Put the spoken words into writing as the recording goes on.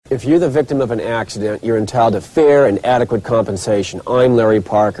If you're the victim of an accident, you're entitled to fair and adequate compensation. I'm Larry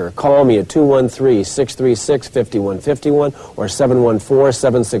Parker. Call me at 213-636-5151 or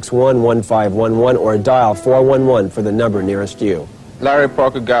 714-761-1511 or dial 411 for the number nearest you. Larry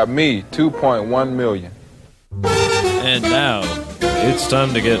Parker got me $2.1 million. And now, it's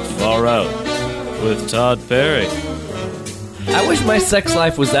time to get far out with Todd Perry. I wish my sex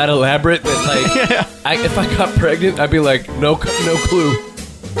life was that elaborate, but if I got pregnant, I'd be like, no clue.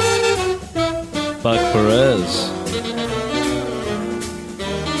 Buck Perez.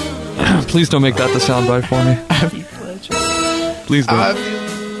 Please don't make that the soundbite for me. Please don't.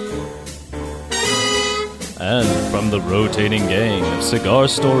 And from the rotating gang of Cigar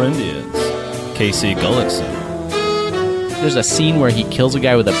Store Indians, Casey Gullickson. There's a scene where he kills a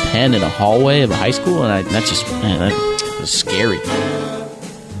guy with a pen in a hallway of a high school, and that was scary.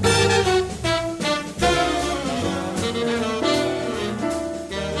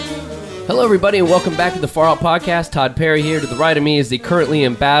 Hello, everybody, and welcome back to the Far Out Podcast. Todd Perry here. To the right of me is the currently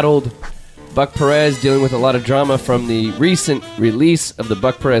embattled Buck Perez, dealing with a lot of drama from the recent release of the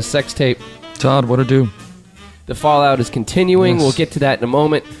Buck Perez sex tape. Todd, what'd do? The fallout is continuing. Yes. We'll get to that in a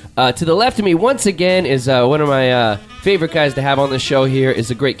moment. To the left of me, once again, is one of my favorite guys to have on the show here is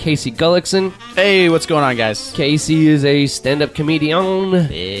the great Casey Gullickson. Hey, what's going on, guys? Casey is a stand-up comedian,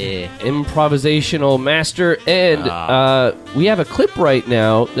 improvisational master, and we have a clip right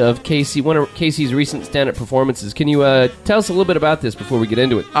now of Casey, one of Casey's recent stand-up performances. Can you tell us a little bit about this before we get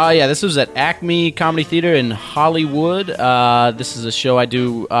into it? Yeah, this was at Acme Comedy Theater in Hollywood. This is a show I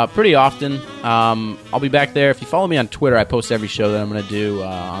do pretty often. I'll be back there. If you follow me on Twitter, I post every show that I'm going to do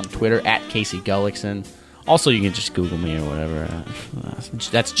on Twitter, at Casey Gullickson. Also, you can just Google me or whatever. That's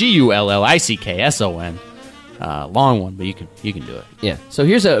Gullickson. Long one, but you can do it. Yeah. So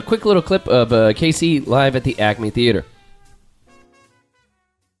here's a quick little clip of Casey live at the Acme Theater.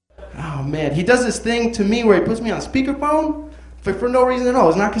 Oh, man. He does this thing to me where he puts me on speakerphone for no reason at all.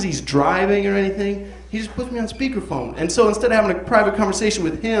 It's not because he's driving or anything. He just puts me on speakerphone. And so instead of having a private conversation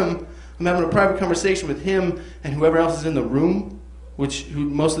with him, I'm having a private conversation with him and whoever else is in the room, who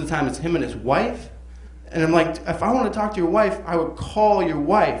most of the time it's him and his wife. And I'm like, if I want to talk to your wife, I would call your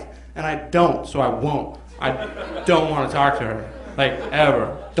wife. And I don't, so I won't. I don't want to talk to her, like,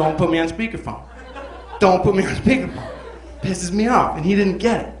 ever. Don't put me on speakerphone. Don't put me on speakerphone. Pisses me off, and he didn't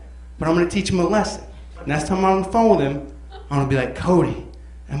get it. But I'm going to teach him a lesson. Next time I'm on the phone with him, I'm going to be like, Cody,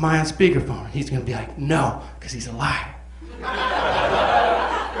 am I on speakerphone? And he's going to be like, no, because he's a liar.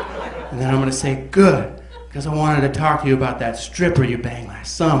 And then I'm going to say, good, because I wanted to talk to you about that stripper you banged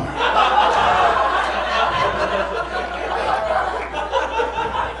last summer.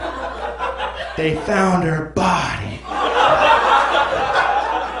 They found her body.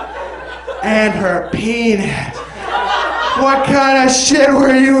 And her penis. What kind of shit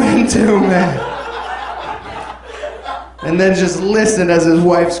were you into, man? And then just listen as his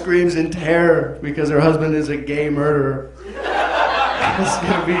wife screams in terror because her husband is a gay murderer. It's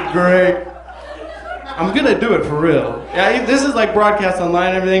gonna be great. I'm gonna do it for real. Yeah, this is like broadcast online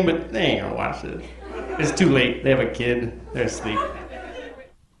and everything, but they ain't gonna watch this. It's too late. They have a kid. They're asleep.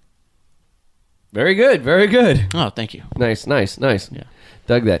 Very good, very good. Oh, thank you. Nice. Yeah.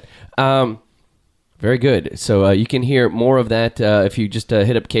 Dug that. Very good. So you can hear more of that if you just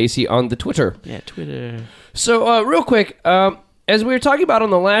hit up Casey on the Twitter. Yeah, Twitter. So real quick, as we were talking about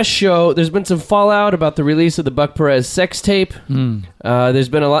on the last show, there's been some fallout about the release of the Buck Perez sex tape. There's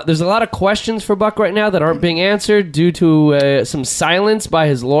a lot of questions for Buck right now that aren't being answered due to some silence by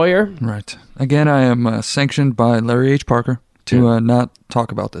his lawyer. Right. Again, I am sanctioned by Larry H. Parker to not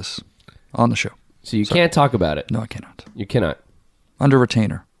talk about this on the show. So you can't talk about it? No, I cannot. You cannot? Under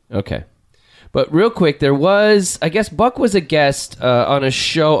retainer. Okay. But real quick, there was, I guess Buck was a guest on a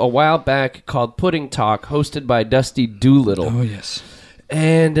show a while back called Pudding Talk, hosted by Dusty Doolittle. Oh, yes.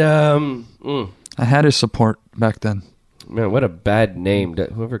 And, I had his support back then. Man, what a bad name.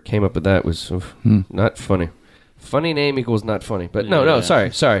 Whoever came up with that was not funny. Funny name equals not funny. But sorry.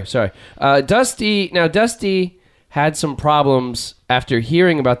 Dusty had some problems after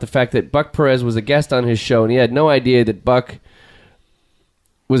hearing about the fact that Buck Perez was a guest on his show, and he had no idea that Buck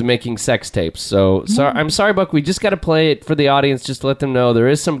was making sex tapes. So I'm sorry, Buck. We just got to play it for the audience just to let them know there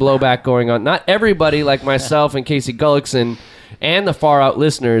is some blowback going on. Not everybody, like myself and Casey Gullickson and the Far Out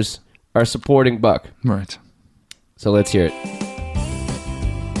listeners, are supporting Buck. Right. So let's hear it.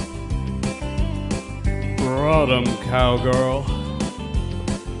 Brought 'em, cowgirl.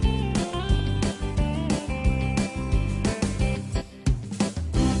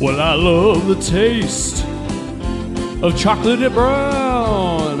 Well, I love the taste of chocolate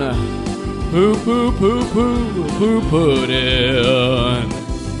brown. Poo, poo, poo, poo, poo pudding.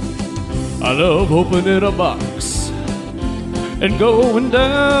 I love opening a box and going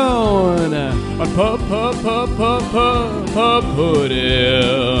down on pudding.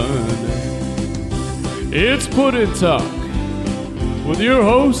 It's Pudding Talk with your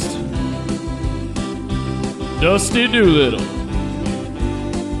host, Dusty Doolittle.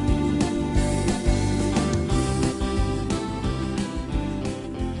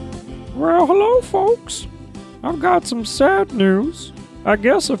 Well, hello, folks. I've got some sad news. I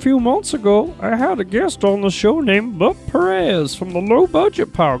guess a few months ago, I had a guest on the show named Buck Perez from the Low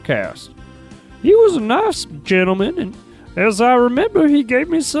Budget Podcast. He was a nice gentleman, and as I remember, he gave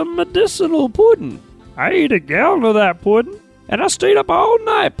me some medicinal pudding. I ate a gallon of that pudding, and I stayed up all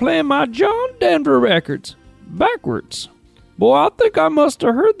night playing my John Denver records backwards. Boy, I think I must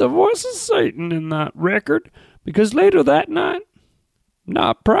have heard the voice of Satan in that record, because later that night,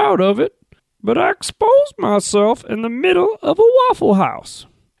 not proud of it, but I exposed myself in the middle of a Waffle House.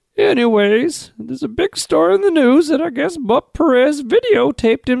 Anyways, there's a big story in the news that I guess Buck Perez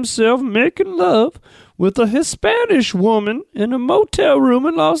videotaped himself making love with a Hispanic woman in a motel room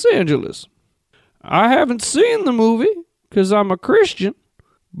in Los Angeles. I haven't seen the movie, because I'm a Christian,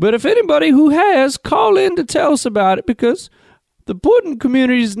 but if anybody who has, call in to tell us about it, because the pudding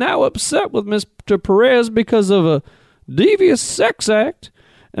community is now upset with Mr. Perez because of a devious sex act.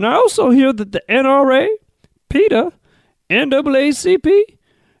 And I also hear that the NRA, PETA, NAACP,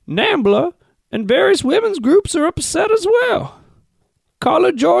 NAMBLA, and various women's groups are upset as well.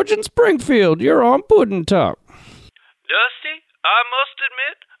 Caller George in Springfield, you're on Pudding Talk. Dusty, I must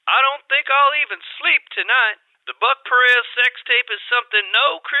admit, I don't think I'll even sleep tonight. The Buck Perez sex tape is something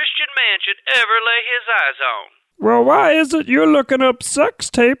no Christian man should ever lay his eyes on. Well, why is it you're looking up sex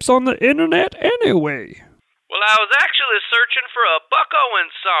tapes on the internet anyway? Well, I was actually searching for a Buck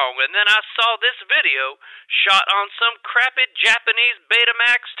Owens song, and then I saw this video shot on some crappy Japanese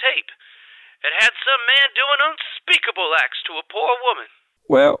Betamax tape. It had some man doing unspeakable acts to a poor woman.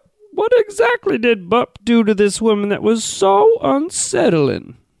 Well, what exactly did Buck do to this woman that was so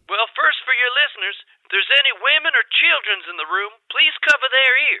unsettling? Well, first for your listeners, if there's any women or children in the room, please cover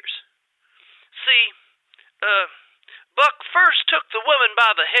their ears. See, Buck first took the woman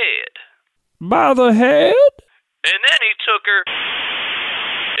by the head. By the head? And then he took her,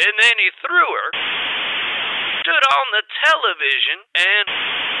 and then he threw her, stood on the television, and...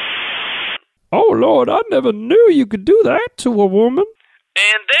 Oh, Lord, I never knew you could do that to a woman.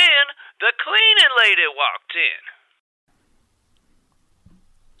 And then the cleaning lady walked in.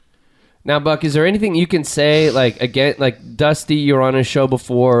 Now, Buck, is there anything you can say, like, again, like, Dusty, you were on a show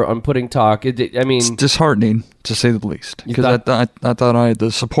before on Pudding Talk. It's disheartening, to say the least, because I thought I had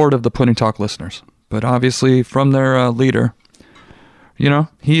the support of the Pudding Talk listeners. But obviously, from their leader, you know,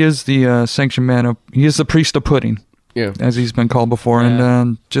 he is the sanctioned man he is the priest of pudding, as he's been called before. Yeah.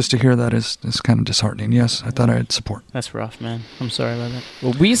 And just to hear that is kind of disheartening. Yes, I thought I had support. That's rough, man. I'm sorry about that.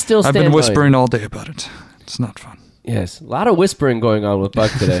 Well, we still stand I've been whispering all day about it. It's not fun. Yes, a lot of whispering going on with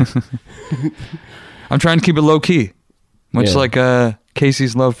Buck today. I'm trying to keep it low key, much like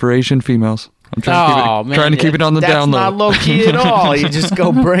Casey's love for Asian females. I'm trying to keep it on the down low. That's not low key at all. You just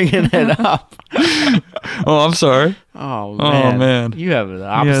go bringing it up. Oh, I'm sorry. Oh man. You have the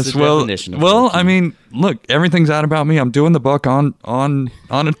opposite definition. Well, I mean, look, everything's out about me. I'm doing the Buck on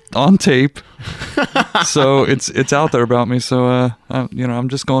tape, so it's out there about me. So I'm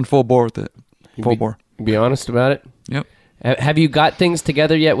just going full bore with it. Full bore. Be honest about it. Yep. Have you got things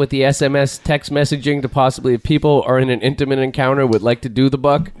together yet with the SMS text messaging to possibly, if people are in an intimate encounter, would like to do the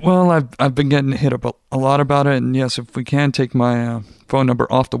Buck? Well, I've been getting hit up a lot about it, and yes, if we can take my phone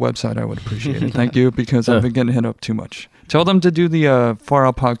number off the website, I would appreciate it. Thank you, because I've been getting hit up too much. Tell them to do the Far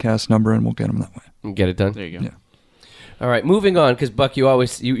Out Podcast number, and we'll get them that way. Get it done? There you go. Yeah. All right, moving on, because Buck, you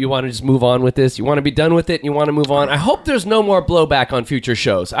always you want to just move on with this. You want to be done with it, and you want to move on. I hope there's no more blowback on future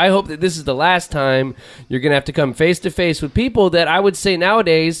shows. I hope that this is the last time you're going to have to come face to face with people that I would say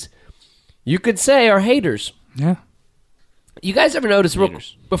nowadays you could say are haters. Yeah. You guys ever notice,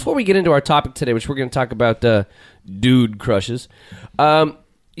 before we get into our topic today, which we're going to talk about dude crushes,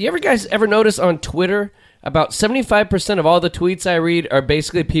 you guys ever notice on Twitter about 75% of all the tweets I read are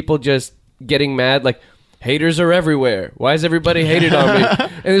basically people just getting mad, like, haters are everywhere. Why is everybody hated on me?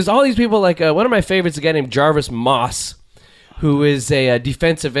 And there's all these people, like one of my favorites, a guy named Jarvis Moss, who is a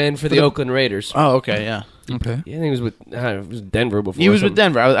defensive end for the Oakland Raiders. Oh, okay, yeah. Okay. Yeah, I think he was with Denver before. He was with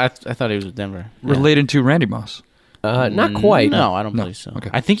Denver. I thought he was with Denver. Related to Randy Moss? Not quite. No, I don't believe so. Okay.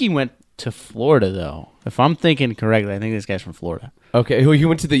 I think he went to Florida, though. If I'm thinking correctly, I think this guy's from Florida. Okay, who you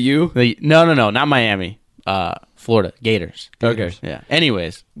went to the U? No, not Miami. Florida Gators. Okay. Yeah.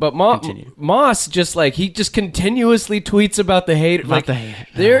 Anyways, But Continue. Moss just like he just continuously tweets about the hate. Like the hate.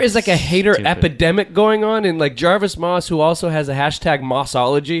 there is like a hater Stupid. epidemic going on, and like Jarvis Moss, who also has a hashtag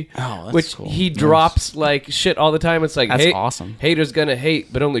Mossology, that's which cool. he drops like shit all the time. It's like That's hate, awesome. Haters gonna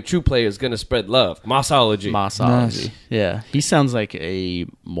hate, but only true players gonna spread love. Mossology. Mossology. Nice. Yeah. He sounds like a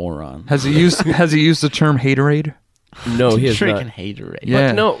moron. Has he used the term haterade? No, he is Freaking not. haterade.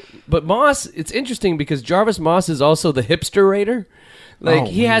 Yeah. But Moss, it's interesting because Jarvis Moss is also the hipster raider. Like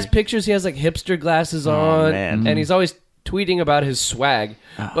he has pictures, he has like hipster glasses on, man. and he's always tweeting about his swag.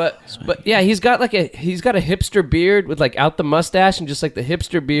 But yeah, he's got a hipster beard with like out the mustache and just like the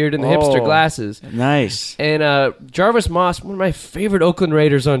hipster beard and the hipster glasses. Nice. And Jarvis Moss, one of my favorite Oakland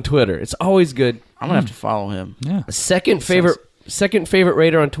Raiders on Twitter. It's always good. I'm gonna have to follow him. Yeah. Second favorite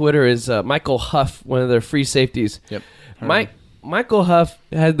Raider on Twitter is Michael Huff, one of their free safeties. Yep. Michael Huff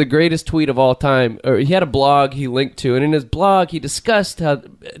had the greatest tweet of all time. Or he had a blog he linked to, and in his blog he discussed how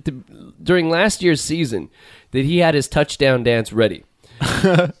during last year's season that he had his touchdown dance ready.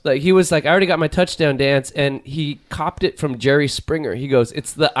 Like he was like, I already got my touchdown dance, and he copped it from Jerry Springer. He goes,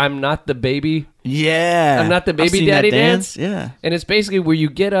 it's the I'm not the baby. Yeah. I'm not the I've baby seen daddy that dance. Yeah. And it's basically where you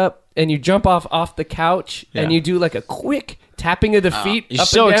get up and you jump off the couch and you do like a quick tapping of the feet. You're up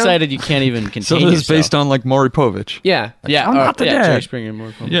so and down. excited you can't even contain So this is yourself. based on like Maury Povich. Yeah. Yeah, I'm not the dad. Jerry Springer and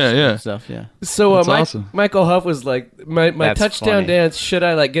more Yeah. stuff. Yeah. So That's awesome. Michael Huff was like, my That's touchdown funny. dance, should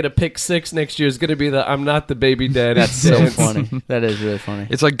I like get a pick six next year, is going to be the I'm not the baby dad. That's so dance. funny. That is really funny.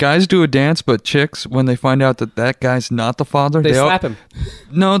 It's like guys do a dance, but chicks, when they find out that guy's not the father, They all- slap him.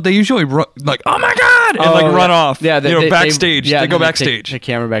 No, they usually run, like, oh my god, and like run off. Yeah, backstage. They go take backstage. The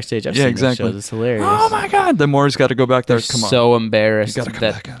camera backstage. I've Yeah, seen exactly. Those shows. It's hilarious. Oh my god, then Maury's got to go back there. They're Come on. so embarrassed You gotta come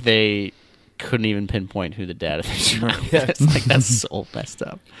that back out. they couldn't even pinpoint who the dad of the child is. It's like that's so messed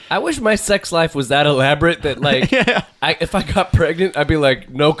up. I wish my sex life was that elaborate that like if I got pregnant, I'd be like,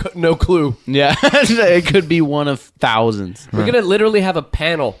 no clue. Yeah, it could be one of thousands. We're going to literally have a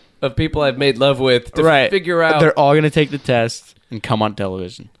panel of people I've made love with to figure out. They're all gonna take the test and come on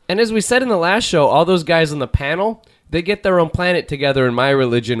television. And as we said in the last show, all those guys on the panel, they get their own planet together in my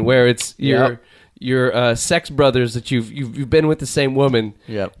religion, where it's your sex brothers that you've been with the same woman.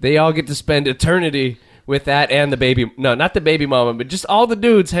 Yep. They all get to spend eternity with that and the baby. No, not the baby mama, but just all the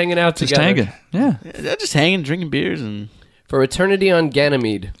dudes hanging out Just together. hanging. Yeah. They're just hanging, drinking beers, and For eternity on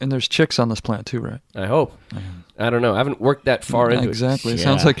Ganymede. And there's chicks on this planet too, right? I hope. I don't know. I haven't worked that far into Exactly. It Yeah.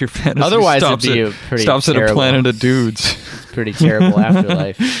 sounds like your fantasy Otherwise, stops it'd be at, a pretty stops at a terrible- planet of dudes. pretty terrible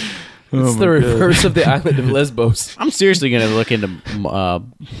afterlife. It's the reverse of the island of Lesbos. I'm seriously gonna look into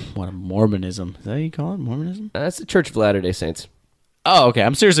Mormonism. Is that how you call it? Mormonism? That's the Church of Latter-day Saints. Oh, okay.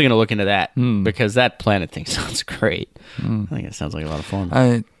 I'm seriously gonna look into that because that planet thing sounds great. I think it sounds like a lot of fun.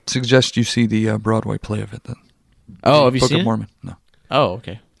 I suggest you see the Broadway play of it then. Oh, have you Book seen of it? Mormon. No. Oh,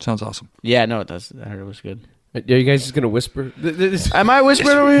 okay. Sounds awesome. Yeah, no, it does. I heard it was good. Are you guys just going to whisper? Am I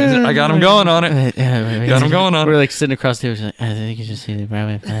whispering over here? I got him going on it. Got him going on We're it. like sitting across the table. I think you should see the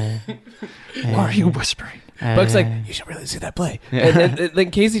Broadway play. Why are you whispering? Buck's like, you should really see that play. And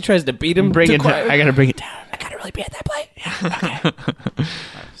then Casey tries to beat him. Bring to it. quiet. I gotta bring it down. I gotta really be at that play.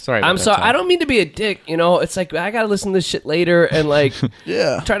 Sorry. About I'm that, sorry. Tom. I don't mean to be a dick. You know, it's like I gotta listen to this shit later and like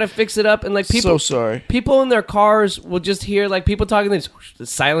try to fix it up. And like people, So sorry. people in their cars will just hear like people talking. There's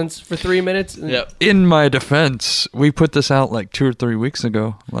silence for 3 minutes. And Yep. In my defense, we put this out like 2 or 3 weeks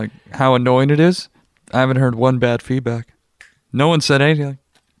ago. Like how annoying it is. I haven't heard one bad feedback. No one said anything.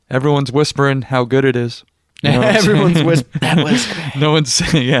 Everyone's whispering how good it is. You know what I'm Everyone's saying? whispering. That was great. No one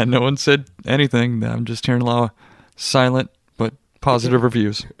said, no one said anything. I'm just hearing a lot of silent but positive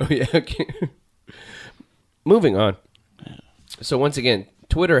reviews. Oh yeah. Okay. Moving on. So once again,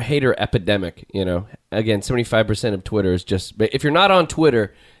 Twitter hater epidemic. You know, again, 75% of Twitter is just. If you're not on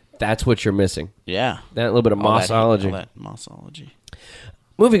Twitter, that's what you're missing. Yeah. That little bit of All that- mossology. all that mossology.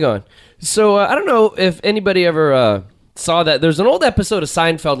 Moving on. So I don't know if anybody ever saw that. There's an old episode of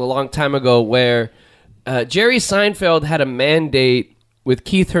Seinfeld a long time ago where Jerry Seinfeld had a mandate with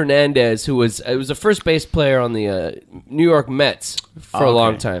Keith Hernandez, who was a first base player on the New York Mets for a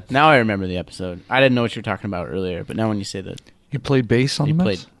long time. Now I remember the episode. I didn't know what you were talking about earlier, but now when you say that, He played bass on he the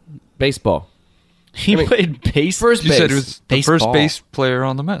played. Mets? Baseball. He played bass. First You base. said he was the first Baseball. base player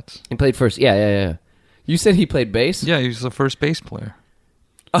on the Mets. He played first. Yeah. You said he played bass? Yeah, he was the first base player.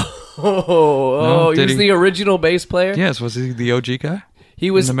 Oh, he did was he? the original bass player? Yes, was he the OG guy He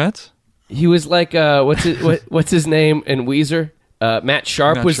in was the Mets? He was like what's his name in Weezer? Matt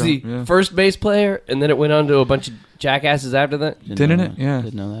Sharp Matt was Sharp, the yeah. first base player, and then it went on to a bunch of jackasses after that. Didn't know it? that. Yeah.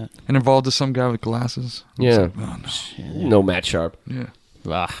 Didn't know that. And involved with some guy with glasses. Yeah. Oh, no. No Matt Sharp. Yeah.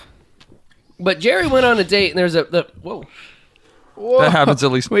 Ugh. But Jerry went on a date, and there's whoa. That happens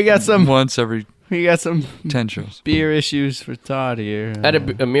at least We got some- once every We got some 10 shows. beer issues for Todd here. I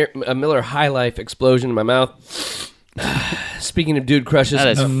had a Miller High Life explosion in my mouth. Speaking of dude crushes,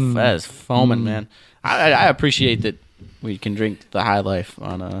 That is foaming, man. I appreciate that we can drink the High Life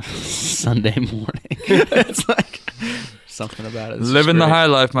on a Sunday morning. It's like something about it. It's Living the great. high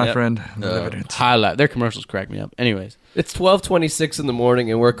life, my Yep. friend. Living it. High Life. Their commercials crack me up. Anyways. it's 12:26 in the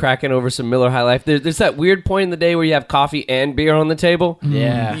morning, and we're cracking over some Miller High Life. There's that weird point in the day where you have coffee and beer on the table.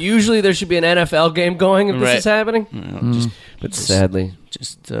 Yeah. Usually there should be an NFL game going if this Right. is happening. But Sadly,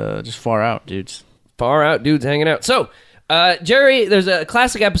 just far out, dudes. far out dudes hanging out. So, Jerry, there's a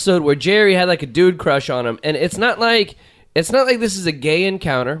classic episode where Jerry had like a dude crush on him, and it's not like this is a gay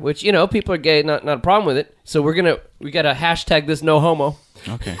encounter, which people are gay, not a problem with it. So we gotta hashtag this no homo.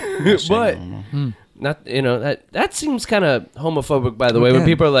 Okay. But not that seems kind of homophobic, by the way, when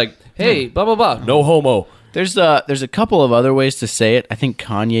people are like, hey, blah blah blah, no homo. There's a couple of other ways to say it. I think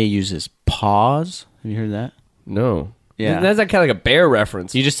Kanye uses pause. Have you heard that? No. Yeah. That's like kind of like a bear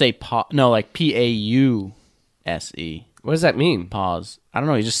reference. You just say pause. No, like Pause. What does that mean? Pause. I don't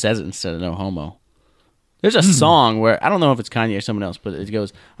know. He just says it instead of no homo. There's a song where I don't know if it's Kanye or someone else, but it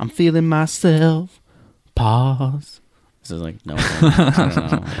goes, "I'm feeling myself." Pause. This is like no. I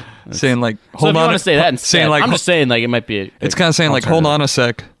don't know. Saying like, So hold if you on. want to say that instead, saying like, I'm just saying like it might be. it's kind of saying like, hold on a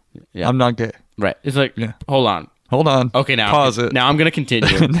sec. Yeah. I'm not gay. Right. It's like, Yeah. hold on. Hold on. Okay, now Pause it. Now I'm gonna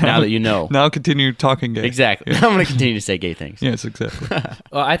continue. now that you know. Now continue talking gay. Exactly. I'm gonna continue to say gay things. Yes, exactly.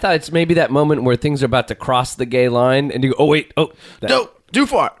 Well, I thought it's maybe that moment where things are about to cross the gay line, and you go, oh wait, Too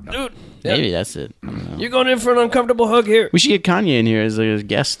far. dude, Maybe that's it. I don't know. you're going in for an uncomfortable hug here. We should get Kanye in here as a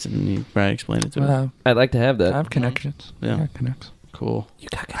guest, and he probably explain it to us. I'd like to have that. I have connections. Yeah. I have connections. Cool.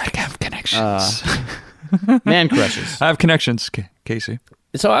 I have connections. Man crushes. I have connections, Casey.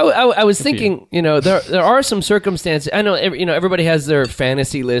 So I was thinking, there are some circumstances. I know, everybody has their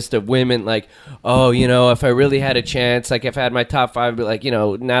fantasy list of women. Like, oh, if I really had a chance, like if I had my top 5, I'd be like,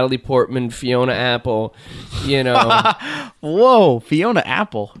 Natalie Portman, Fiona Apple, Whoa, Fiona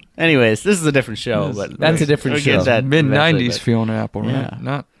Apple. Anyways, this is a different show, but That's a different we'll get show. that Mid eventually, 90s but- Fiona Apple, right? Yeah.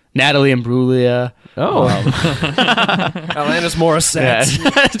 Not Natalie Imbruglia. Oh, Alanis Morissette.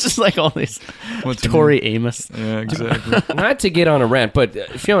 Yeah, just like all these. What's her Tori Amos. Yeah, exactly. Not to get on a rant, but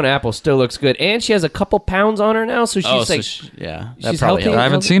Fiona Apple still looks good, and she has a couple pounds on her now, so she's yeah, she's that probably healthy. I helped.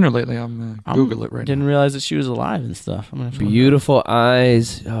 haven't seen her lately. I'm Google it right Didn't realize that she was alive and stuff. I'm gonna find beautiful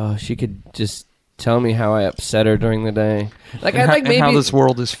eyes. Oh, she could just tell me how I upset her during the day. Like now. I like maybe And how this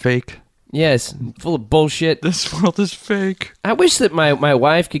world is fake. yes, full of bullshit. This world is fake. I wish that my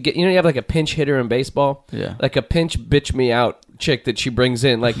wife could get. You have like a pinch hitter in baseball. Yeah. Like a pinch bitch me out chick that she brings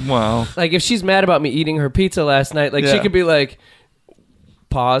in. Like Wow. like if she's mad about me eating her pizza last night, like she Yeah. could be like,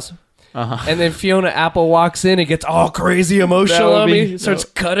 pause. And then Fiona Apple walks in and gets all crazy emotional That would on be- me, starts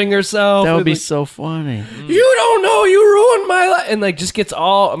cutting herself. That would and be like, so funny. you don't know, you ruined my life, and like just gets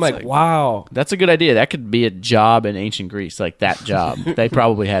all. I'm like, wow. That's a good idea. That could be a job in ancient Greece, like that job. They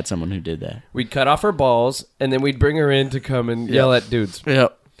probably had someone who did that. We'd cut off her balls, and then we'd bring her in to come and yell at dudes.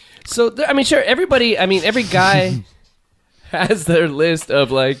 Yep. So sure, everybody. Every guy has their list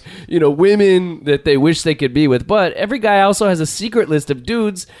of like women that they wish they could be with, but every guy also has a secret list of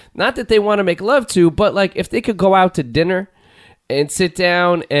dudes, not that they want to make love to, but like if they could go out to dinner and sit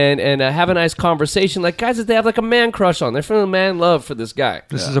down and have a nice conversation, like guys that they have like a man crush on, they're feeling man love for this guy.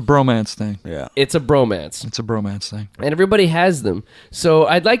 This is a bromance thing. Yeah. It's a bromance. It's a bromance thing. And everybody has them. So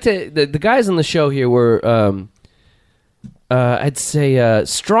I'd like to. The guys on the show here were, I'd say,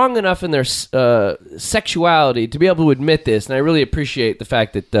 strong enough in their sexuality to be able to admit this, and I really appreciate the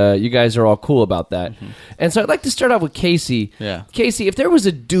fact that you guys are all cool about that. And so I'd like to start off with Casey. Yeah. Casey, if there was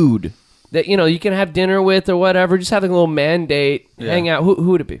a dude that you can have dinner with or whatever, just have like a little man date, hang out, who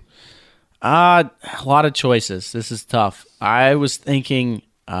would it be? A lot of choices. This is tough. I was thinking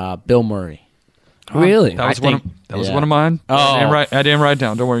Bill Murray. Really? That was I one. think- That was yeah. one of mine. Oh. I didn't write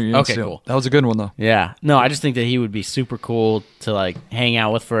down. Don't worry. You didn't Okay, steal. cool. That was a good one though. Yeah. No, I just think that he would be super cool to like hang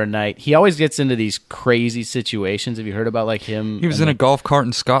out with for a night. He always gets into these crazy situations. Have you heard about like him? He was and, in a like, golf cart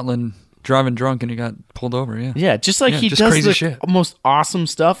in Scotland driving drunk and he got pulled over. Yeah. Yeah, just like Yeah, he just does crazy the shit. most awesome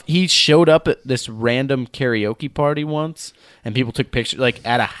stuff. He showed up at this random karaoke party once, and people took pictures like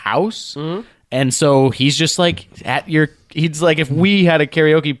at a house. And so he's just like he's like, if we had a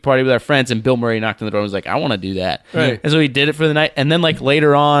karaoke party with our friends and Bill Murray knocked on the door and was like, I want to do that. Right. And so he did it for the night. And then like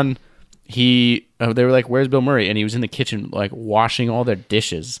later on, he they were like, "Where's Bill Murray?" And he was in the kitchen, like washing all their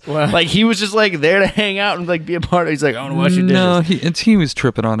dishes. Wow. Like he was just like there to hang out and like be a part of. He's like, "I want to wash your dishes." No, he was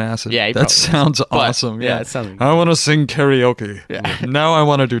tripping on acid. Yeah, he that probably sounds was. But, awesome. yeah, it sounds. I want to sing karaoke. Yeah. Now I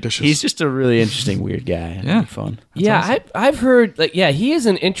want to do dishes. He's just a really interesting, weird guy. It'd be fun. I've heard like he is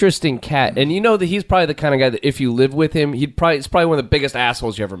an interesting cat, and you know that he's probably the kind of guy that if you live with him, he's probably one of the biggest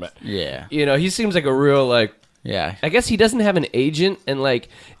assholes you ever met. Yeah. You know, he seems like a real like. Yeah. I guess he doesn't have an agent, and like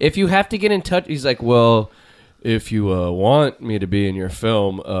if you have to get in touch, he's like, well, if you want me to be in your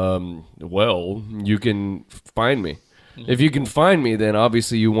film, well, you can find me. If you can find me, then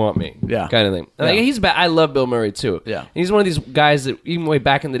obviously you want me. Yeah. Kind of thing. Like, Yeah. he's I love Bill Murray too. Yeah. And he's one of these guys that even way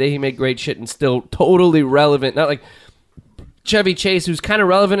back in the day, he made great shit and still totally relevant. Not like Chevy Chase, who's kind of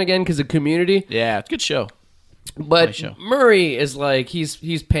relevant again because of Community. Yeah, it's a good show. But show. Murray is like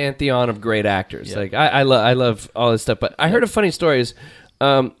he's pantheon of great actors. Like I love all this stuff. But I heard a funny story. Is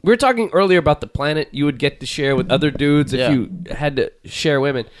we were talking earlier about the planet you would get to share with other dudes if you had to share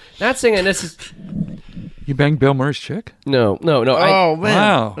women. Not saying this is. You banged Bill Murray's chick? No. Oh man!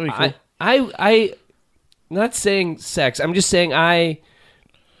 Wow. That'd be cool. I not saying sex. I'm just saying I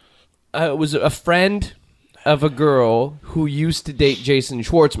was a friend of a girl who used to date Jason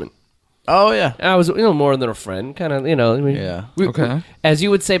Schwartzman. Oh yeah. I was more than a friend, kind of. Yeah. Okay. As you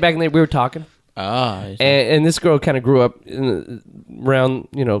would say back in the day, we were talking. And this girl kind of grew up around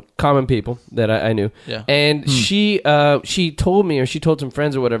common people that I knew. Yeah. And she told me, or she told some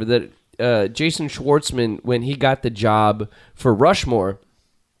friends or whatever, that Jason Schwartzman, when he got the job for Rushmore,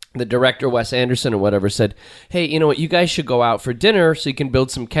 the director Wes Anderson or whatever said, hey, you know what, you guys should go out for dinner so you can build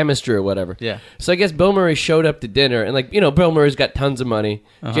some chemistry or whatever. Yeah. So I guess Bill Murray showed up to dinner, and Bill Murray's got tons of money.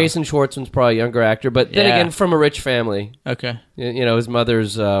 Jason Schwartzman's probably a younger actor, but then again, from a rich family. Okay. His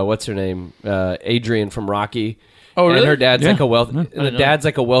mother's what's her name, Adrian from Rocky. Oh, really? And her dad's like a wealthy. Yeah. And the dad's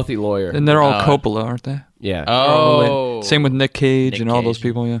like a wealthy lawyer. And they're all Coppola, aren't they? Yeah. Oh. Same with Nick Cage Nick and all Cage. those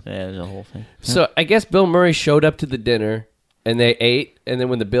people. Yeah. Yeah, there's a whole thing. So I guess Bill Murray showed up to the dinner, and they ate, and then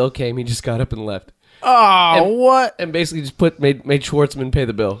when the bill came, he just got up and left. Oh, what? And basically just made Schwartzman pay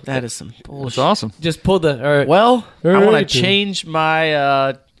the bill. That is some bullshit. That's awesome. Just pulled the. All right. Well, I want Alright, to change my.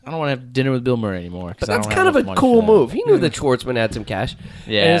 I don't want to have dinner with Bill Murray anymore. But that's kind of a cool move. He knew that Schwartzman had some cash.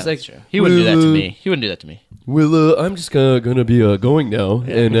 Yeah, and it's that's like true. He wouldn't do that to me. He wouldn't do that to me. Well, I'm just gonna be going now,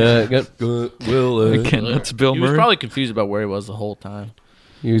 and Again, that's Bill He Murray. was probably confused about where he was the whole time.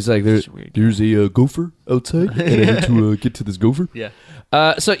 he was like, there's a gopher outside, and I need to get to this gopher. Yeah.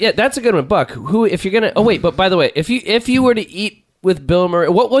 So yeah, that's a good one, Buck. Who, if you're gonna? Oh wait, but by the way, if you were to eat with Bill Murray,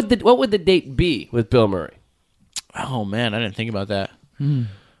 what would the date be with Bill Murray? Oh man, I didn't think about that.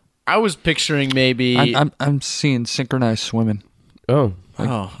 I was picturing maybe. I'm seeing synchronized swimming. Oh,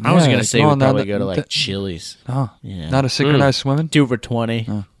 I was gonna say go we'd on now probably that- go to like that- Chili's. Oh, Yeah. not a synchronized swimming. 2 for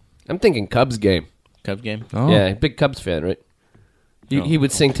 $20. I'm thinking Cubs game. Cubs game. Oh. Yeah, big Cubs fan, right? He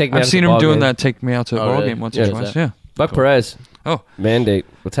would sing "Take Me Out." I've seen to the him Ball doing Game. that. Take me out to a Oh, ball really? game once Yeah, or is twice. that- Yeah. Buck Perez. Oh, Mandate.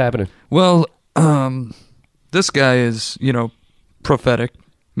 What's happening? well, this guy is prophetic,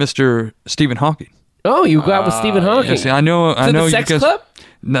 Mr. Stephen Hawking. Oh, you got with Stephen Hawking. Yeah, see, I know To the you Sex guys. Club?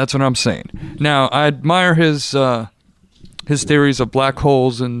 That's what I'm saying. Now, I admire his theories of black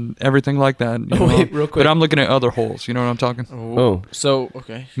holes and everything like that. you know, wait, real quick. But I'm looking at other holes. You know what I'm talking? Oh, So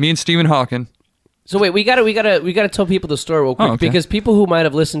okay. Me and Stephen Hawking. so wait, we gotta tell people the story real quick Oh, okay. because people who might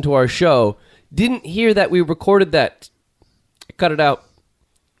have listened to our show didn't hear that we recorded that. Cut it out.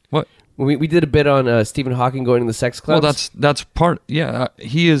 What? We did a bit on Stephen Hawking going to the sex clubs. Well, that's part. Yeah,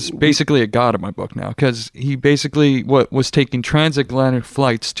 he is basically a god in my book now because he basically was taking transatlantic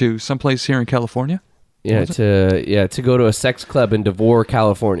flights to someplace here in California to go to a sex club in Devore,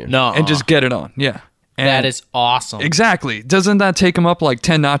 California. No. and just get it on. Yeah, and that is awesome. exactly. Doesn't that take him up like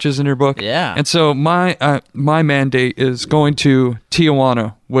 10 notches in your book? Yeah. And so my mandate is going to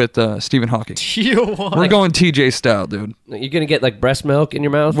Tijuana with Stephen Hawking. We're going TJ style, dude. You're gonna get like breast milk in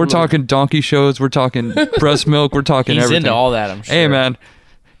your mouth. We're talking donkey shows. We're talking breast milk. We're talking He's everything. into all that, I'm sure. Hey, man.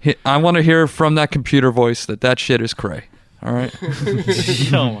 I want to hear from that computer voice that shit is cray. All right?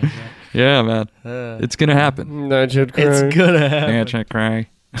 Oh my god. Yeah, man. It's going to happen. That should It's gonna happen. Yeah, check cray.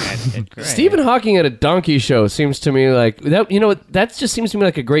 Stephen Hawking at a donkey show seems to me like that. That just seems to me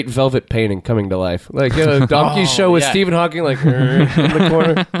like a great velvet painting coming to life. Like a donkey show with yeah. Stephen Hawking like in the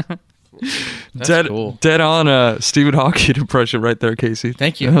corner. That's cool. Dead on Stephen Hawking impression right there, Casey.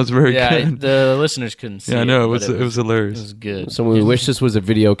 Thank you. That was very Yeah, good. the listeners couldn't see. Yeah, I know. It but was hilarious. It was good. So we wish this was a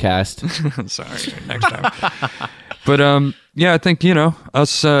video cast. Sorry. Next time. But, yeah, I think,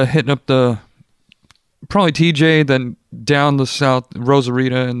 us hitting up the probably TJ, then down the south,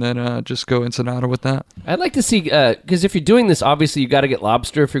 Rosarita, and then just go Ensenada with that. I'd like to see, because if you're doing this, obviously you got to get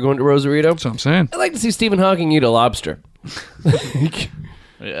lobster if you're going to Rosarito. That's what I'm saying. I'd like to see Stephen Hawking eat a lobster.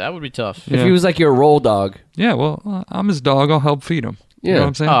 Yeah, that would be tough. If he was like your roll dog. Yeah, well, I'm his dog. I'll help feed him. You know what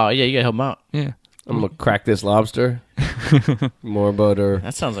I'm saying? Oh, yeah, you gotta help him out. Yeah. I'm going to crack this lobster. More butter.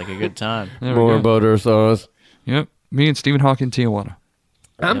 That sounds like a good time. More butter sauce. Yep. Me and Stephen Hawking, Tijuana.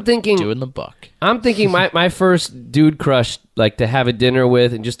 I'm thinking Doing the buck. I'm thinking my first dude crush, like to have a dinner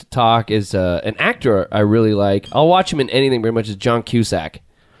with and just to talk, is an actor I really like. I'll watch him in anything very much, is John Cusack.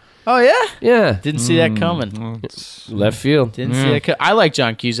 Oh, yeah? Yeah. Didn't see that coming. Left field. Didn't see that I like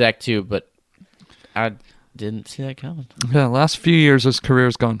John Cusack, too, but I didn't see that coming. Yeah, last few years his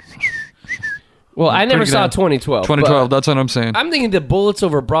career's gone. Well, I never Pretty saw good. 2012. 2012, that's what I'm saying. I'm thinking the Bullets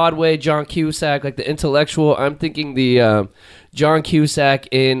Over Broadway, John Cusack, like the intellectual. I'm thinking the John Cusack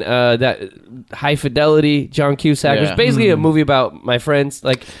in that High Fidelity, John Cusack. It was basically a movie about my friends.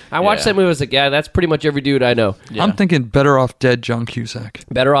 Like, I watched that movie, I was like, yeah, that's pretty much every dude I know. Yeah. I'm thinking Better Off Dead, John Cusack.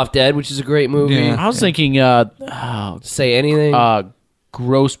 Better Off Dead, which is a great movie. Yeah. I was thinking, Say Anything.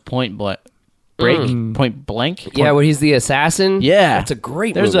 Gross Point Blank. Point Blank? Yeah, where he's the assassin. Yeah. That's a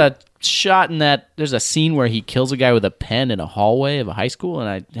great There's movie. a shot in that. There's a scene where he kills a guy with a pen in a hallway of a high school,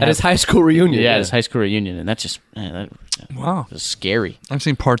 and At his high school reunion. Yeah, at his high school reunion, and that's just Wow. was scary. I've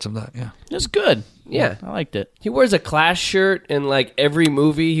seen parts of that, yeah. It was good. Yeah. I liked it. He wears a Clash shirt in like every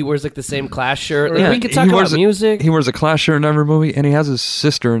movie. He wears like the same Clash shirt. Like, Yeah, we could talk about music. He wears a Clash shirt in every movie, and he has his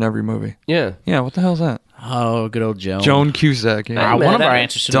sister in every movie. Yeah. Yeah, what the hell's that? Oh, good old Joan. Joan Cusack. Yeah. One of our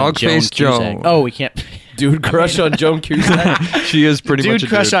answers should have been Dog-faced Joan Joe. Cusack. Oh, we can't. Dude crush on Joan Cusack. She is pretty much Dude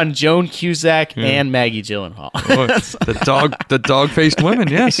a crush dude. on Joan Cusack and Maggie Gyllenhaal. the dog-faced women,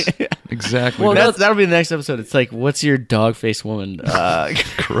 yes. Exactly. Well, That'll be the next episode. It's like, what's your dog-faced woman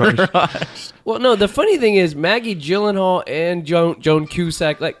crush? Well, no, the funny thing is Maggie Gyllenhaal and Joan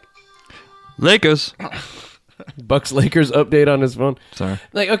Cusack, like Lakers. Bucks Lakers update on his phone. Sorry.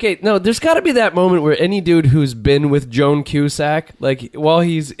 Like, okay, no, there's got to be that moment where any dude who's been with Joan Cusack, like while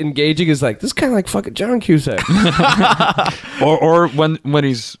he's engaging, is like, this is kind of like fucking John Cusack. or when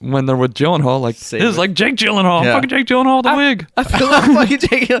they're with Gyllenhaal, like this is like Jake Gyllenhaal. Yeah. Fucking Jake Gyllenhaal, the wig. I feel like Fucking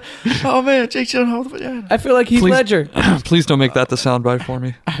Jake Gyllenhaal. Oh man, Jake Gyllenhaal. I feel like Heath Please- Ledger. Please don't make that the soundbite for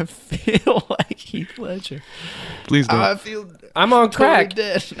me. I feel like Heath Ledger. Please don't. I feel I'm on crack. totally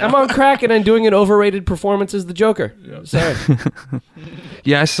dead. I'm on crack, and I'm doing an overrated performance as the Joker. Sorry.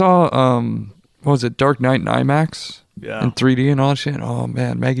 Yeah, I saw what was it, Dark Knight in IMAX Yeah. in 3D and all that shit. Oh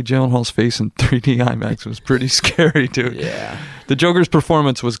man, Maggie Gyllenhaal's face in 3D IMAX was pretty scary, dude. Yeah. The Joker's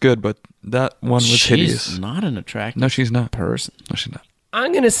performance was good, but that one was She's hideous. not an attractive No, she's not. person. No, she's not.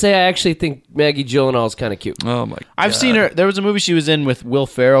 I'm gonna say I actually think Maggie Gyllenhaal is kind of cute. Oh my. I've seen her. There was a movie she was in with Will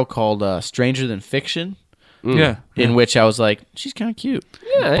Ferrell called Stranger Than Fiction, Yeah. in which I was like, she's kind of cute.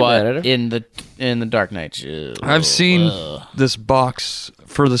 Yeah, I ain't mad at But her. in the Dark Knight, I've seen this box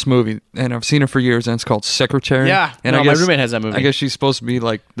for this movie, and I've seen her for years, and it's called Secretary. Yeah. and No, I my guess, roommate has that movie. I guess she's supposed to be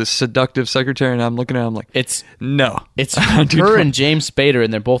like the seductive secretary, and I'm looking at her, I'm like, It's no. it's I do her not. and James Spader,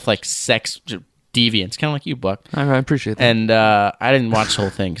 and they're both like sex deviants, kind of like you, Buck. I appreciate that. And I didn't watch the whole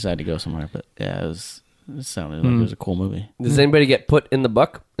thing because I had to go somewhere. But yeah, it sounded like it was a cool movie. Does anybody get put in the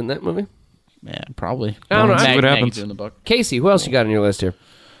buck in that movie? Yeah, probably. I don't know. See what happens. In the book. Casey, who else you got on your list here?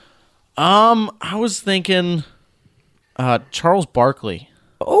 I was thinking Charles Barkley.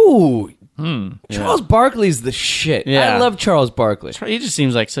 Oh, Charles Barkley's the shit. Yeah. I love Charles Barkley. He just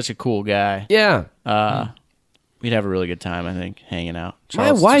seems like such a cool guy. Yeah. We'd have a really good time, I think, hanging out. My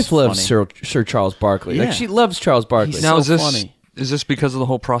Charles is wife just loves funny. Sir Charles Barkley. Yeah. Like, she loves Charles Barkley. He's Now, so is this funny. is this because of the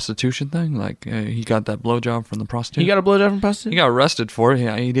whole prostitution thing? Like he got that blowjob from the prostitute. He got a blowjob from prostitute? He got arrested for it.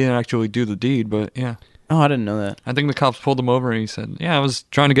 Yeah, he didn't actually do the deed, but yeah. Oh, I didn't know that. I think the cops pulled him over and he said, "Yeah, I was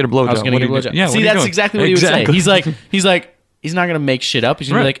trying to get a blowjob." I was going to get a What are blowjob. you do- Yeah, See, what are you that's doing? exactly what he would Exactly. say. He's like, he's not going to make shit up. He's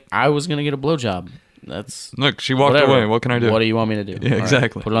going to Right. be like, I was going to get a blowjob. That's Look, she walked whatever. away. What can I do? What do you want me to do? Yeah, All right,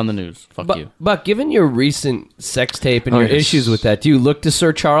 exactly. put it on the news. Fuck you. But given your recent sex tape and Oh, your yes. issues with that, do you look to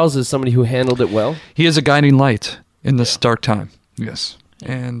Sir Charles as somebody who handled it well? He is a guiding light in this dark time. Yes,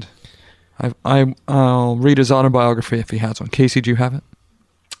 and I'll read his autobiography if he has one. Casey, do you have it?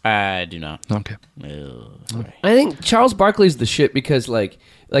 I do not. Okay. Sorry. I think Charles Barkley's the shit because, like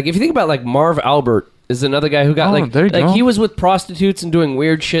if you think about, like, Marv Albert is another guy who got, Oh, there you go. he was with prostitutes and doing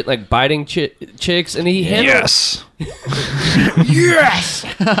weird shit, like chicks, and he handled Yes. yes.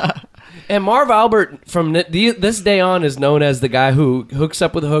 And Marv Albert from this day on is known as the guy who hooks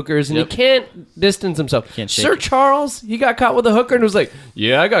up with hookers, and he can't distance himself. Sir Charles, he got caught with a hooker and was like,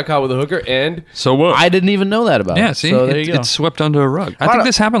 "Yeah, I got caught with a hooker." And so what? I didn't even know that about. Yeah, it. see, so there you go. it's swept under a rug. I think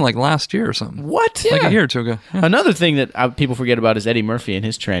this happened like last year or something. What? Like a year or two ago. Yeah. Another thing that people forget about is Eddie Murphy and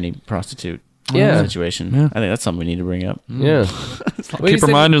his tranny prostitute situation. Yeah. I think that's something we need to bring up. Yeah. Keep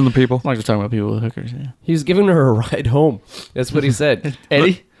reminding the people. I like to talk about people with hookers. Yeah. He was giving her a ride home. That's what he said.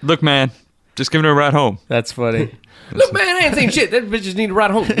 Eddie? Look, man, just giving her a ride home. That's funny. Look, man, I ain't saying shit. That bitch just need a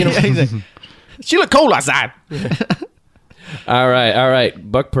ride home. You know? She look cold outside. All right.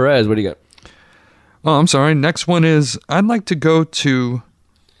 Buck Perez, what do you got? Oh, I'm sorry. Next one is I'd like to go to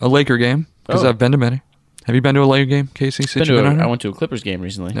a Laker game because I've been to many. Have you been to a Laker game, Casey? I went to a Clippers game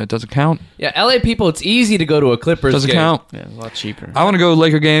recently. That doesn't count. Yeah, LA people, it's easy to go to a Clippers Doesn't game. count. Yeah, it's a lot cheaper. I want to go to a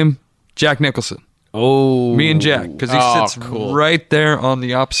Laker game. Jack Nicholson. Oh. Me and Jack, because he sits right there on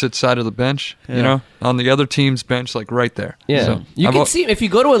the opposite side of the bench, you know, on the other team's bench, like right there. Yeah. So You can see, if you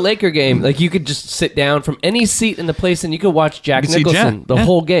go to a Laker game, like you could just sit down from any seat in the place and you could watch Jack Nicholson the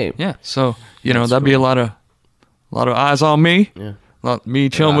whole game. Yeah, so, you know, that'd be a lot of eyes on me. Yeah. Me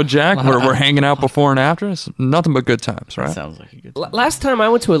chilling with Jack. We're hanging out before and after. It's nothing but good times, right? That sounds like a good time. Last time I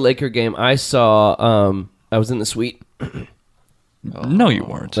went to a Laker game, I saw, I was in the suite. No, you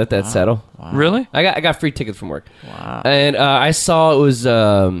weren't. Let that settle. Wow. Really? I got free tickets from work. Wow. And I saw it was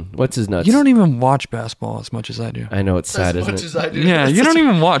what's his nuts? You don't even watch basketball as much as I do. I know it's sad, isn't it? As I do. Yeah, you don't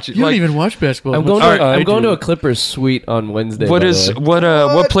even watch it. You don't even watch basketball. I'm going to a Clippers suite on Wednesday.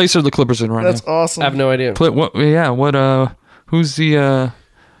 What place are the Clippers in right That's now? awesome. I have no idea. Who's the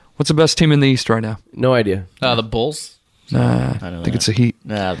what's the best team in the East right now? No idea. The Bulls. Nah, I think it's the Heat.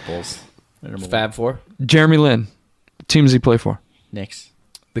 Nah, the Bulls. Fab Four. Jeremy Lin. What team does he play for? Knicks.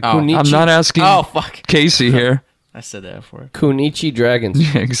 The Kunichi. I'm not asking Casey here. I said that before. Kunichi Dragons.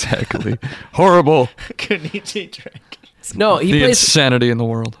 Yeah, exactly. Horrible. Kunichi Dragons. No, he the plays. insanity in the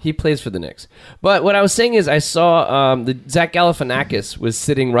world. He plays for the Knicks. But what I was saying is, I saw the Zach Galifianakis was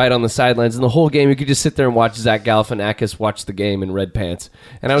sitting right on the sidelines, and the whole game you could just sit there and watch Zach Galifianakis watch the game in red pants.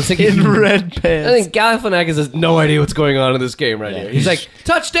 And I was thinking, In red pants. I think Galifianakis has no idea what's going on in this game right here. He's like,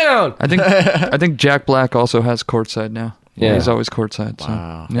 touchdown. I think Jack Black also has courtside now. Yeah. He's always courtside.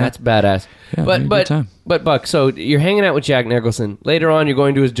 Wow. So, yeah. That's badass. Yeah, but it'd be a good time. but Buck, so you're hanging out with Jack Nicholson. Later on, you're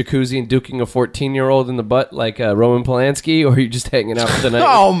going to his jacuzzi and duking a 14-year-old in the butt like Roman Polanski, or are you just hanging out for the night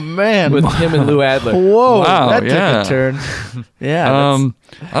Oh, man. with him and Lou Adler? Whoa. Wow, that yeah. took a turn. Yeah.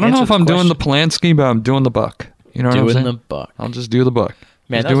 I don't know if I'm doing the Polanski, but I'm doing the Buck. You know what I'm Doing saying? the Buck. I'll just do the Buck.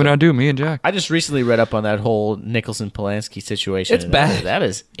 Man, Just do what I do, me and Jack. I just recently read up on that whole Nicholson-Polanski situation. It's bad. That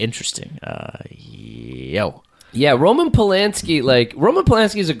is interesting. Yo. Yeah, Roman Polanski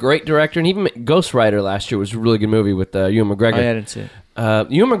is a great director, and even Ghost Rider last year was a really good movie with Ewan McGregor. I didn't see it.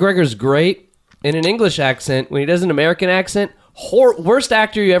 Ewan McGregor's great in an English accent. When he does an American accent, worst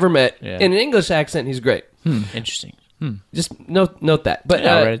actor you ever met. Yeah. In an English accent, he's great. Interesting. Just note that. But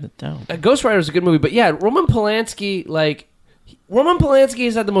Yeah, I'll write it down. Ghost Rider is a good movie. But yeah, Roman Polanski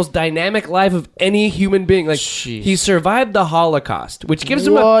has had the most dynamic life of any human being. Like, Jeez. he survived the Holocaust, which gives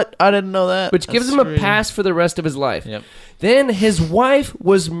him What? I didn't know that. which gives That's him a crazy. pass for the rest of his life. Yep. Then his wife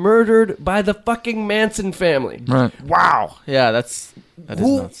was murdered by the fucking Manson family. Right. Wow. Yeah, that is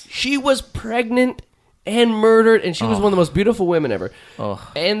nuts. She was pregnant and murdered, and she was one of the most beautiful women ever.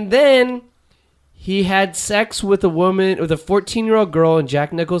 Oh. And then he had sex with a 14-year-old girl in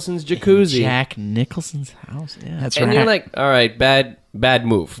Jack Nicholson's jacuzzi. Jack Nicholson's house. Yeah, that's and you're like, all right, bad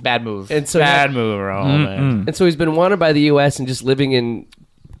move. bad move. And so bad move, man. And so he's been wanted by the U.S. and just living in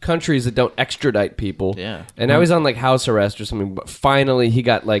countries that don't extradite people. Yeah. And now he's on like house arrest or something. But finally, he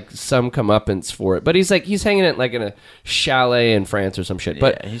got like some comeuppance for it. But he's hanging out like in a chalet in France or some shit.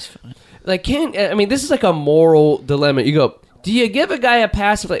 But yeah, he's fine. like, this is like a moral dilemma. You go, do you give a guy a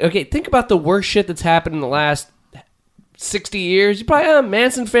pass? Like, okay, think about the worst shit that's happened in the last 60 years. You probably,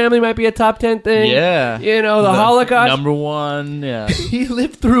 Manson family might be a top 10 thing. Yeah. You know, the Holocaust. Number one. Yeah. He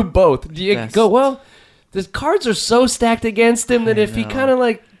lived through both. Do you go, well, the cards are so stacked against him that if he kind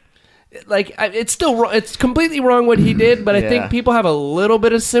of it's still wrong. It's completely wrong what he did, but I think people have a little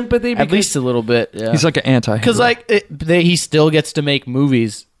bit of sympathy. At least a little bit. Yeah. He's like an anti-hero. Because he still gets to make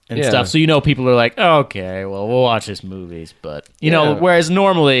movies and Yeah. stuff. So people are like, okay, well, we'll watch his movies. But you know, whereas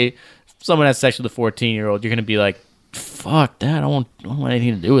normally, if someone has sex with a 14-year-old, you're going to be like, fuck that. I don't want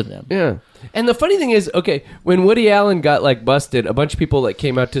anything to do with them. Yeah. And the funny thing is, okay, when Woody Allen got like busted, a bunch of people like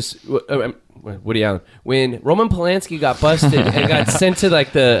came out to Woody Allen. When Roman Polanski got busted and got sent to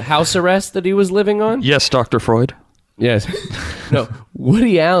like the house arrest that he was living on. Yes, Dr. Freud. Yes. No,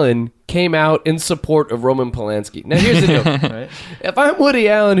 Woody Allen came out in support of Roman Polanski. Now here's the deal. Right? If I'm Woody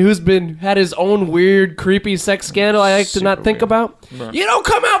Allen, who's had his own weird, creepy sex scandal I like to not think about, you don't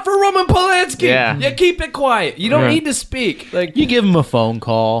come out for Roman Polanski. Yeah. You keep it quiet. You don't need to speak. Like You give him a phone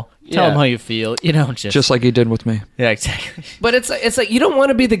call. Tell him how you feel. You don't just like he did with me. Yeah, exactly. But it's like you don't want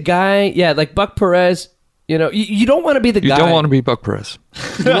to be the guy. Yeah, like Buck Perez. You know, you don't want to be the guy. You don't want to be Buck Perez.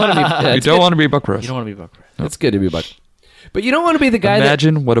 You want to be. You don't want to be Buck Perez. You don't want to be Buck Perez. It's good to be Buck. But you don't want to be the guy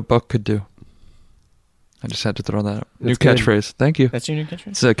Imagine what a buck could do. I just had to throw that up. New catchphrase. Thank you. That's your new catchphrase?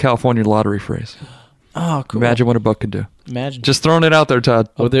 It's a California lottery phrase. Oh, cool. Imagine what a buck could do. Imagine. Just throwing it out there, Todd.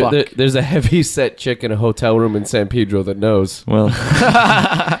 Oh, there's a heavy set chick in a hotel room in San Pedro that knows. Well,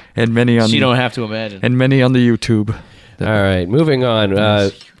 and many on you the, don't have to imagine. And many on the YouTube. All right, moving on.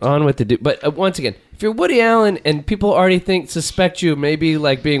 On with the But once again, if you're Woody Allen and people already suspect you maybe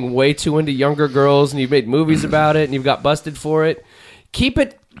like being way too into younger girls, and you've made movies about it, and you've got busted for it,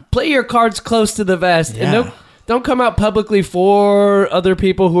 play your cards close to the vest, and don't come out publicly for other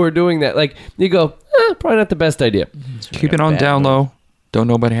people who are doing that. Like you go, probably not the best idea. Keep it on down low. Don't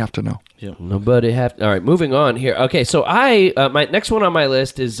nobody have to know. Yep. Nobody have. All right, moving on here. Okay, so my next one on my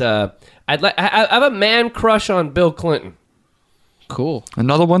list is I have a man crush on Bill Clinton. Cool.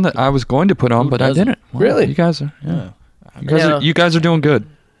 Another one that I was going to put on, but I didn't. Wow, really? You guys are. You guys are doing good.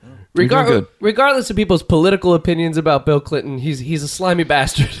 Regardless of people's political opinions about Bill Clinton, he's a slimy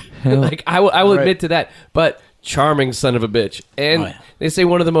bastard. Like I will admit to that. But charming son of a bitch, and they say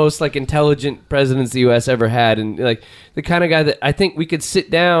one of the most like intelligent presidents the U.S. ever had, and like the kind of guy that I think we could sit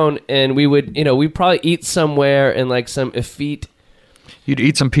down and we would, we'd probably eat somewhere in like some effete. You'd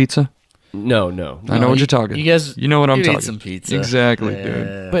eat some pizza. No. I know what you're talking. You guys, you know what I'm talking. Eat some pizza. Exactly,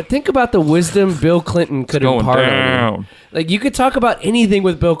 dude. But think about the wisdom Bill Clinton could impart on you. Like you could talk about anything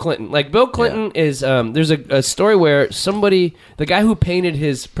with Bill Clinton. Like Bill Clinton is. There's a story where the guy who painted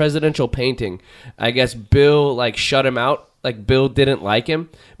his presidential painting, I guess Bill like shut him out. Like Bill didn't like him,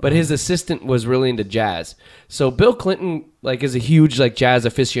 but his assistant was really into jazz. So Bill Clinton like is a huge like jazz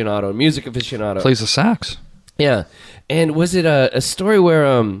aficionado, music aficionado. Plays the sax. Yeah, and was it a story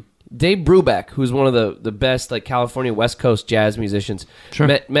where Dave Brubeck, who's one of the best like California West Coast jazz musicians,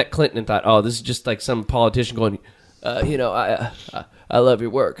 met Clinton and thought, oh, this is just like some politician going, I love your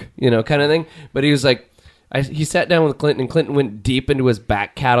work, kind of thing. But he was like, he sat down with Clinton, and Clinton went deep into his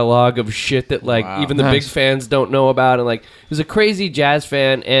back catalog of shit that like even the big fans don't know about, and like he was a crazy jazz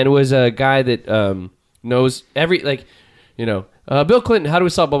fan and was a guy that knows every Bill Clinton, how do we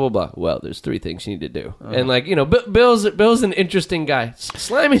solve blah, blah, blah? Well, there's 3 things you need to do. And like, Bill's an interesting guy.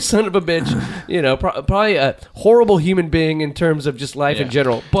 Slimy son of a bitch. Probably a horrible human being in terms of just life in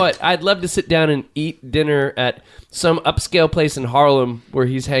general. But I'd love to sit down and eat dinner at some upscale place in Harlem where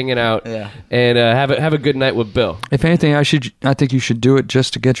he's hanging out and have a good night with Bill. If anything, I think you should do it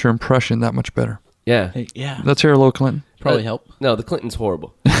just to get your impression that much better. Yeah. Let's hear a little Clinton. Probably help. No, the Clintons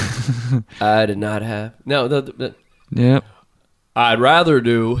horrible. I did not have. No, Yep. I'd rather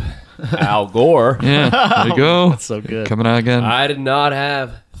do Al Gore. Yeah, there you go. That's so good. Coming out again. I did not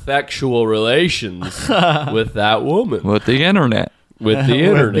have sexual relations with that woman. With the internet. With the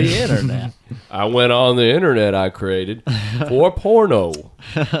internet. I went on the internet I created for porno.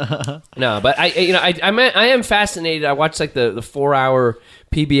 No, but I am fascinated. I watched like the 4-hour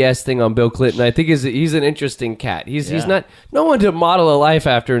PBS thing on Bill Clinton. I think he's an interesting cat. He's not no one to model a life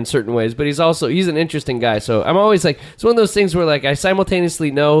after in certain ways, but he's an interesting guy. So I'm always like, it's one of those things where like I simultaneously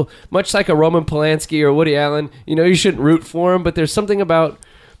know, much like a Roman Polanski or Woody Allen, you shouldn't root for him, but there's something about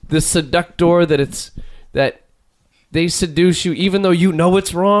the seductor that they seduce you even though you know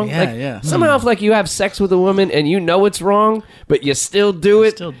it's wrong. Somehow if like you have sex with a woman and you know it's wrong, but you still do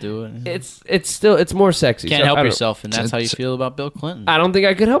it. It's more sexy. Can't help yourself, and that's how you feel about Bill Clinton. I don't think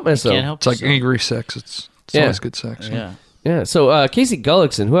I could help myself. Can't help it's like angry sex. It's always good sex. Yeah. So Casey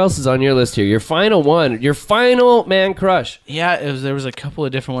Gullickson, who else is on your list here? Your final one, your final man crush. Yeah, there was a couple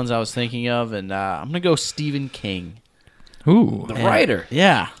of different ones I was thinking of, and I'm gonna go Stephen King. Ooh, the writer.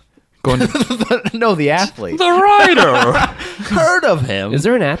 Yeah. No, the athlete. The writer. Heard of him. Is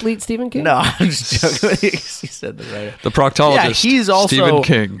there an athlete, Stephen King? No, I'm just joking. He said the writer. The proctologist, yeah, he's also, Stephen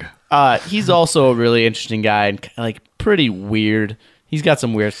King. He's also a really interesting guy and like pretty weird. He's got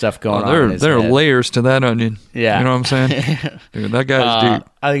some weird stuff going on. There are layers to that onion. Yeah. You know what I'm saying? Dude, that guy's deep.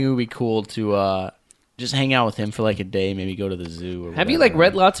 I think it would be cool to just hang out with him for like a day, maybe go to the zoo. Or have you like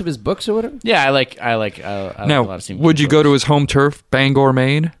read lots of his books or whatever? Yeah, I like now, a lot of would you go to his home turf, Bangor,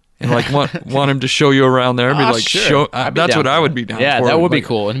 Maine? And like want him to show you around there and be like, sure. That's what I would be down for. That would be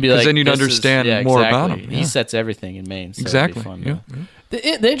cool. And be like, then you'd understand more about him. He sets everything in Maine. So exactly. It'd be fun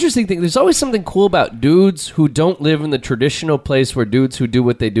The interesting thing, there's always something cool about dudes who don't live in the traditional place where dudes who do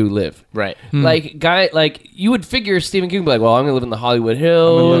what they do live. Right. Like you would figure Stephen King would be like, well, I'm gonna live in the Hollywood I'm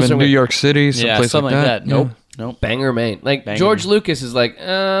Hills, gonna live in or New York City, someplace something like that. Yeah. Nope. Bangor, Maine. Like Bangor, George Maine. Lucas is like,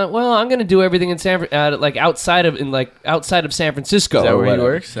 well, I'm gonna do everything in outside of San Francisco. Is that or where he whatever.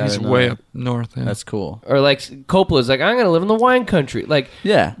 works? I He's didn't know way that. up north. Yeah. That's cool. Or like Coppola's like, I'm gonna live in the wine country. Like,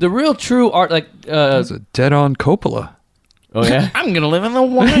 Yeah. the real true art. Like, That's a dead-on Coppola. oh yeah. I'm gonna live in the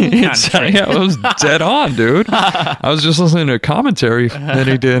wine country. Yeah, it was dead on, dude. I was just listening to a commentary that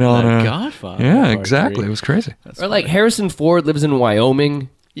he did on. Godfather. Yeah, Part exactly. three. It was crazy. Or like Harrison Ford lives in Wyoming.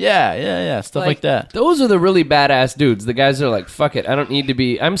 Yeah. Stuff like that. Those are the really badass dudes. The guys that are like, fuck it, I don't need to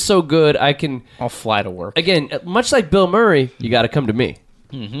be. I'm so good, I can. I'll fly to work. Again, much like Bill Murray, you got to come to me.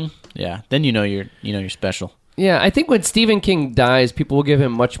 Yeah. Then you're special. Yeah, I think when Stephen King dies, people will give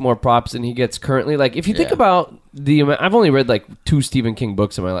him much more props than he gets currently. Like, if you think about the amount, I've only read like 2 Stephen King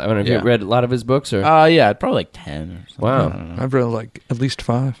books in my life. I don't know if you've read a lot of his books or. Yeah, probably like 10 or something. Wow, I've read like at least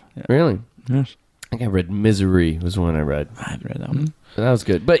 5. really? Yes. I think I read Misery was one I read. I haven't read that one. That was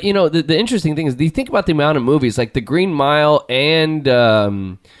good. But, the interesting thing is, do you think about the amount of movies, like The Green Mile and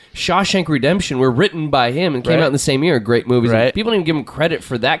Shawshank Redemption were written by him and came Right. out in the same year. Great movies. And Right. people don't even give him credit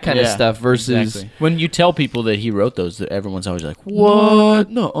for that kind of stuff versus... Exactly. When you tell people that he wrote those, everyone's always like, what?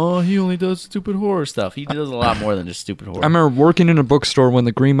 No, he only does stupid horror stuff. He does a lot more than just stupid horror. I remember working in a bookstore when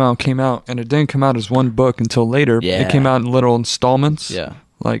The Green Mile came out, and it didn't come out as one book until later. Yeah. It came out in little installments. Yeah.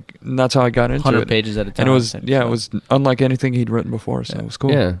 Like, and that's how I got into 100 it. pages at a time. And it was, type yeah, stuff. it was unlike anything he'd written before, so it was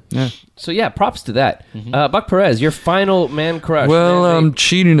cool. Yeah. Yeah. So, yeah, props to that. Buck Perez, your final man crush. Well, man I'm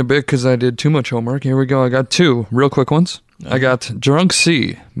cheating a bit because I did too much homework. Here we go. I got 2 real quick ones. I got Drunk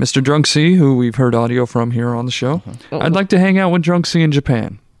C, Mr. Drunk C, who we've heard audio from here on the show. I'd like to hang out with Drunk C in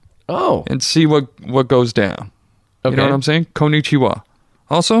Japan Oh. and see what goes down. You know what I'm saying? Konnichiwa.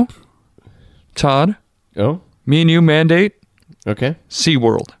 Also, Todd, Oh, me and you mandate okay.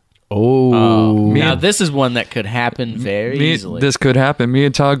 SeaWorld. Oh. Now, this is one that could happen very easily. This could happen. Me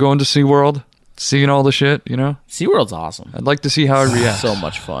and Todd going to SeaWorld, seeing all the shit, SeaWorld's awesome. I'd like to see how it reacts. So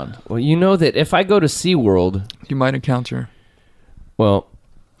much fun. Well, you know that if I go to SeaWorld, You might encounter. well,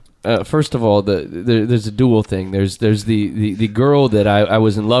 first of all, there's a dual thing. There's the girl that I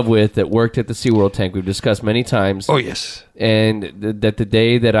was in love with that worked at the SeaWorld tank. We've discussed many times. Oh, yes. And that the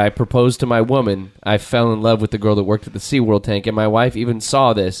day that I proposed to my woman, I fell in love with the girl that worked at the SeaWorld tank. And my wife even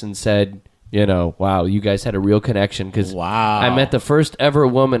saw this and said, wow, you guys had a real connection. Because I met the first ever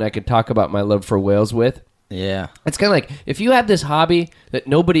woman I could talk about my love for whales with. Yeah. It's kind of like if you have this hobby that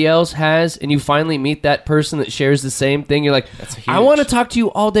nobody else has and you finally meet that person that shares the same thing, you're like, I want to talk to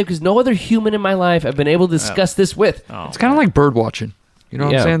you all day because no other human in my life I've been able to discuss this with. It's kind of like bird watching. You know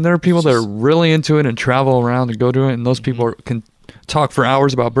what Yeah. I'm saying? There are people that are really into it and travel around and go to it, and those people can talk for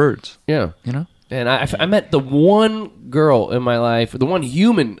hours about birds. Yeah. You know? And I met the one girl in my life, the one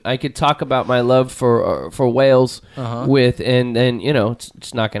human I could talk about my love for whales with, and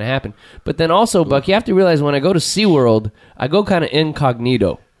it's not going to happen. But then also, Buck, you have to realize when I go to SeaWorld, I go kind of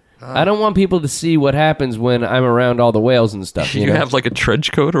incognito. I don't want people to see what happens when I'm around all the whales and stuff. You know? have like a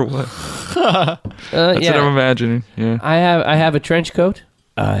trench coat or what? That's what I'm imagining. Yeah. I have a trench coat.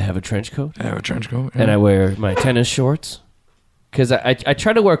 I have a trench coat. I have a trench coat. And I wear my tennis shorts. Because I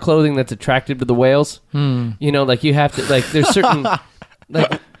try to wear clothing that's attractive to the whales. Like you have to, like there's certain,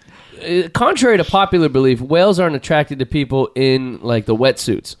 like contrary to popular belief, whales aren't attracted to people in like the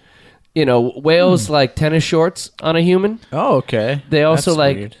wetsuits. Whales like tennis shorts on a human. Oh, okay. They also That's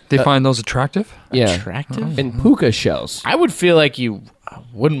like, weird. They find those attractive? yeah, Attractive? and puka shells. I would feel like you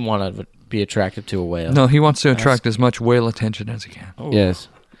wouldn't want to be attracted to a whale. No, he wants to attract as much whale attention as he can. Yes.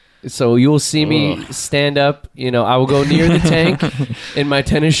 So you'll see me stand up. I will go near the tank in my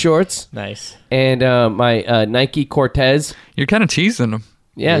tennis shorts Nice. and my Nike Cortez. You're kind of teasing them.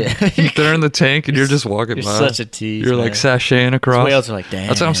 Yeah. They're in the tank and you're just walking You're by. such a tease. You're like sashaying across. Whales are like, damn.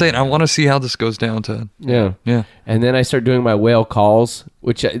 That's what I'm saying. I want to see how this goes down to. Yeah. Yeah. And then I start doing my whale calls,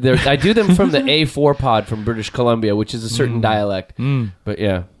 which I do them from the A4 pod from British Columbia, which is a certain dialect. But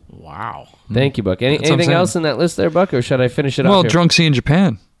yeah. Wow. Thank you, Buck. That's what I'm Anything saying. else in that list there, Buck, or should I finish it Well, off here? Drunk Sea in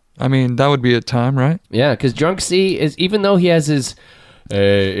Japan. I mean, that would be a time, right? Yeah, because Drunk C is, even though he has his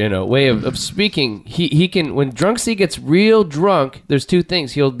way of speaking, he can, when Drunk C gets real drunk, there's 2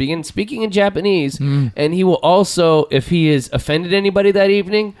 things. He'll begin speaking in Japanese, and he will also, if he has offended anybody that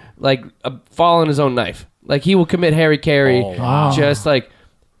evening, like fall on his own knife. Like he will commit Harry Carey, just like,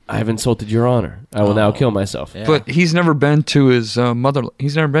 I have insulted your honor. I will now kill myself. Yeah. But he's never been to his mother.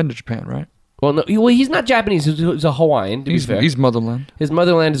 He's never been to Japan, right? Well, no, he's not Japanese. He's a Hawaiian, to be fair. He's motherland. His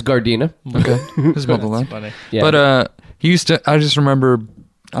motherland is Gardena. Okay. His motherland. Funny. Yeah. But He used to. I just remember.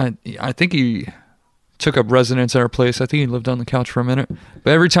 I think he took up residence at our place. I think he lived on the couch for a minute.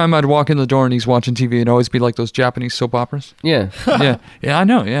 But every time I'd walk in the door and he's watching TV, it'd always be like those Japanese soap operas. Yeah. Yeah, I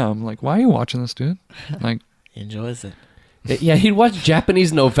know. Yeah, I'm like, why are you watching this, dude? Like, He enjoys it. Yeah, he'd watch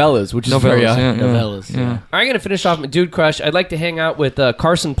Japanese novellas, which is very odd. Novellas. Yeah. I'm going to finish off my dude crush. I'd like to hang out with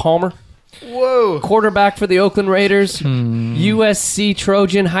Carson Palmer. Whoa. Quarterback for the Oakland Raiders. USC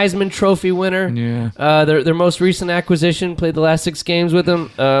Trojan, Heisman Trophy winner. Yeah. Their most recent acquisition, played the last 6 games with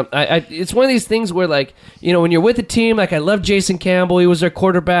them. It's one of these things where, like, you know, when you're with a team, like I love Jason Campbell. He was their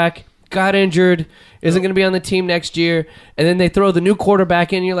quarterback, got injured, isn't going to be on the team next year. And then they throw the new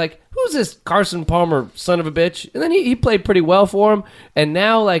quarterback in, and you're like, who's this Carson Palmer son of a bitch? And then he played pretty well for him. And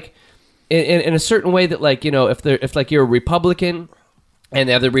now, like, in a certain way that, like, you know, if like you're a Republican and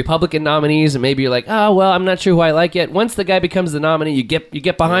they have the Republican nominees, and maybe you're like, oh, well, I'm not sure who I like yet. Once the guy becomes the nominee, you get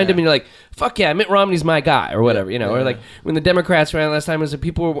behind him, and you're like, fuck yeah, Mitt Romney's my guy, or whatever, you know. Or like when the Democrats ran last time, it was like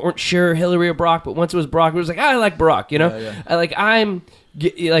people weren't sure Hillary or Barack, but once it was Barack, it was like, I like Barack, you know.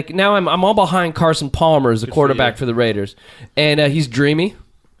 Now I'm all behind Carson Palmer as the quarterback for the Raiders, and he's dreamy.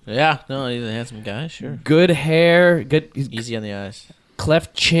 Yeah, no, he's a handsome guy, sure. Good hair, he's easy on the eyes.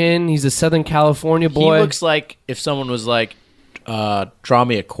 Cleft chin. He's a Southern California boy. He looks like if someone was like, draw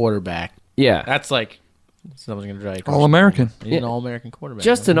me a quarterback. Yeah. That's like, someone's going to draw you a All-American. He's an All-American quarterback.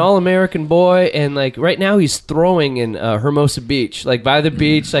 Just an All-American boy, and like right now he's throwing in Hermosa Beach, like by the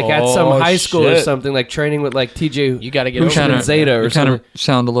beach, like at some high school or something, like training with like TJ. You got to get over there. Zeta or something. You kind of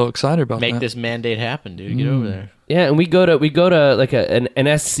sound a little excited about Make that. this mandate happen, dude. Get over there. Yeah, and we go to like an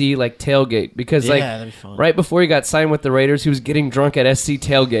SC like tailgate because that'd be fun. right before he got signed with the Raiders, he was getting drunk at SC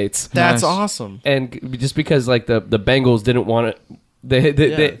tailgates. That's Nice. awesome. And just because like the Bengals didn't want it,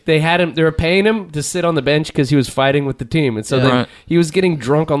 they had him. They were paying him to sit on the bench because he was fighting with the team, and so then Right. he was getting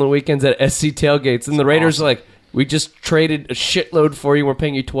drunk on the weekends at SC tailgates. And the Raiders are like, "We just traded a shitload for you. We're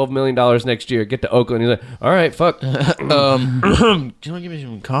paying you $12 million next year. Get to Oakland." He's like, "All right, fuck." Do you want to give me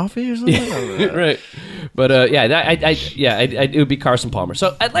some coffee or something? Right. But it would be Carson Palmer.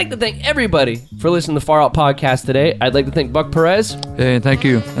 So I'd like to thank everybody for listening to the Far Out Podcast today. I'd like to thank Buck Perez. Hey, thank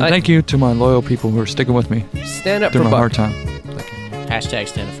you. And thank you to my loyal people who are sticking with me Stand up through for my Buck. hard time. Hashtag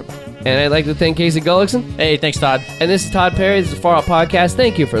stand up for Buck. And I'd like to thank Casey Gullickson. Hey, thanks, Todd. And this is Todd Perry. This is the Far Out Podcast.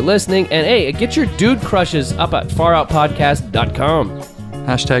 Thank you for listening. And hey, get your dude crushes up at faroutpodcast.com.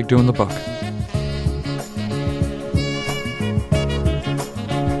 Hashtag doing the buck.